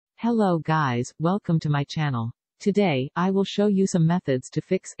Hello guys, welcome to my channel. Today, I will show you some methods to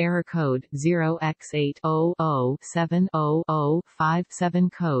fix error code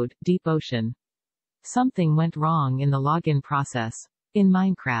 0x80070057 code, Deep Ocean. Something went wrong in the login process. In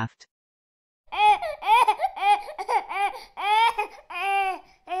Minecraft.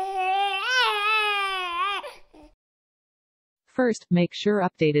 First, make sure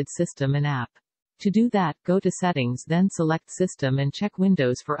updated system and app. To do that, go to Settings, then select System and check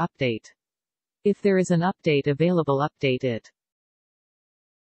Windows for update. If there is an update available, update it.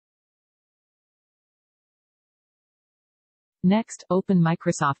 Next, open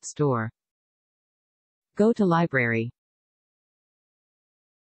Microsoft Store. Go to Library.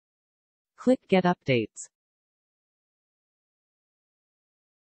 Click Get Updates.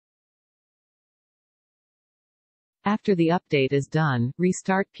 After the update is done,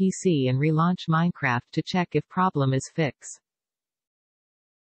 restart PC and relaunch Minecraft to check if problem is fixed.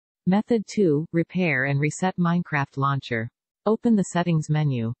 Method 2, repair and reset Minecraft launcher. Open the Settings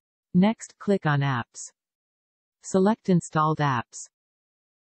menu. Next, click on Apps. Select Installed Apps.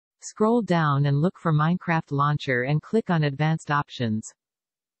 Scroll down and look for Minecraft Launcher and click on Advanced Options.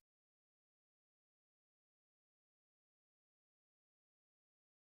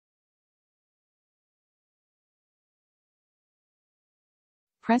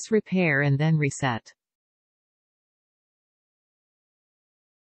 Press Repair and then Reset.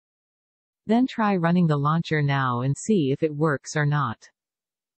 Then try running the launcher now and see if it works or not.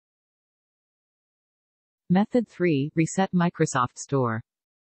 Method 3, reset Microsoft Store.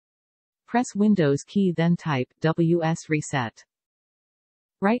 Press Windows key then type WS Reset.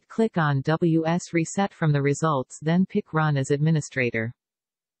 Right-click on WS Reset from the results, then pick Run as administrator.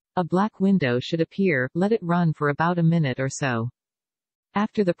 A black window should appear, let it run for about a minute or so.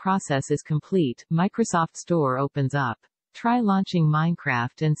 After the process is complete, Microsoft Store opens up. Try launching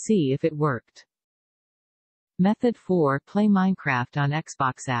Minecraft and see if it worked. Method 4, play Minecraft on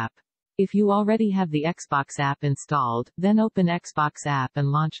Xbox app. If you already have the Xbox app installed, then open Xbox app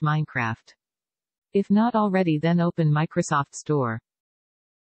and launch Minecraft. If not already, then open Microsoft Store.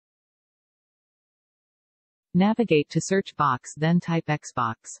 Navigate to search box, then type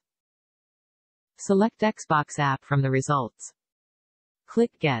Xbox. Select Xbox app from the results.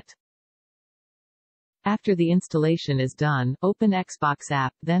 Click Get. After the installation is done, open Xbox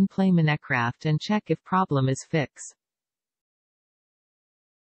app, then play Minecraft and check if problem is fixed.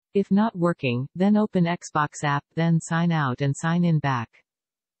 If not working, then open Xbox app, then sign out and sign in back.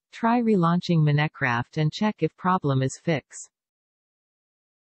 Try relaunching Minecraft and check if problem is fixed.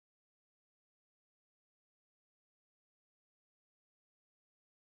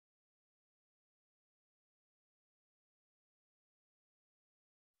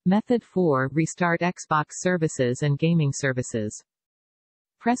 Method 4, restart Xbox services and gaming services.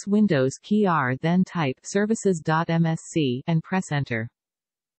 Press Windows key R, then type services.msc and press Enter.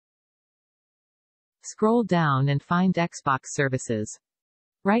 Scroll down and find Xbox services.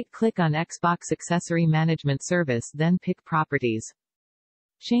 Right-click on Xbox Accessory Management Service, then pick Properties.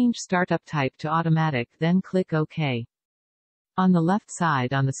 Change Startup Type to Automatic, then click OK. On the left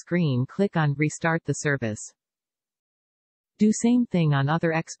side on the screen, click on Restart the service. Do same thing on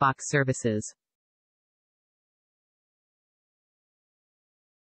other Xbox services.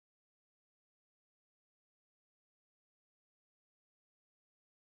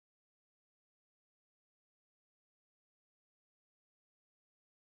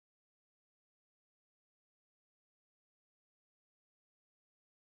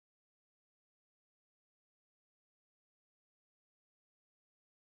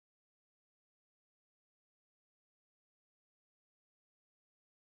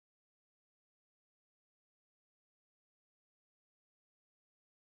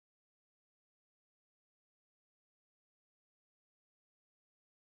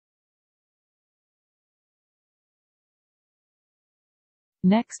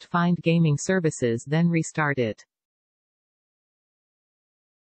 Next, find gaming services, then restart it.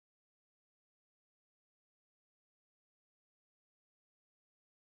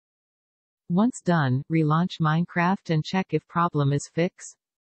 Once done, relaunch Minecraft and check if problem is fixed.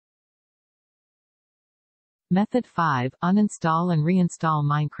 Method 5, uninstall and reinstall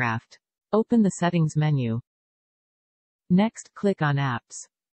Minecraft. Open the Settings menu. Next, click on Apps.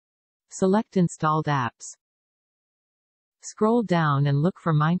 Select Installed Apps. Scroll down and look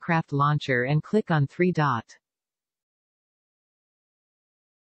for Minecraft Launcher and click on 3 dot.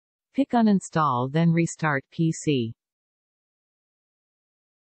 Pick Uninstall, then restart PC.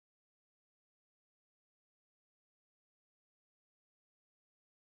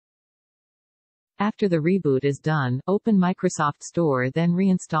 After the reboot is done, open Microsoft Store, then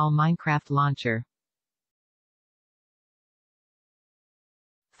reinstall Minecraft Launcher.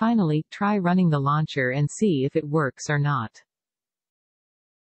 Finally, try running the launcher and see if it works or not.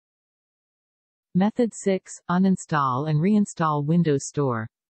 Method 6. Uninstall and reinstall Windows Store.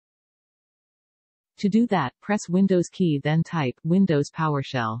 To do that, press Windows key then type Windows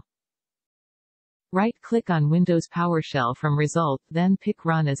PowerShell. Right-click on Windows PowerShell from Result, then pick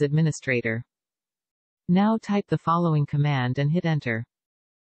Run as Administrator. Now type the following command and hit Enter.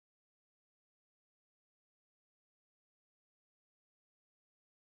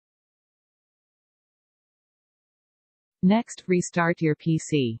 Next, restart your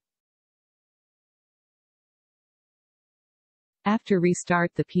PC. After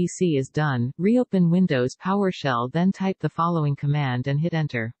restart the PC is done, reopen Windows PowerShell, then type the following command and hit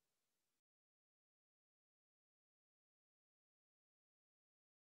Enter.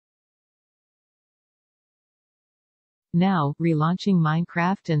 Now, relaunching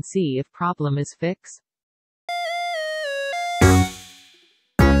Minecraft and see if problem is fixed.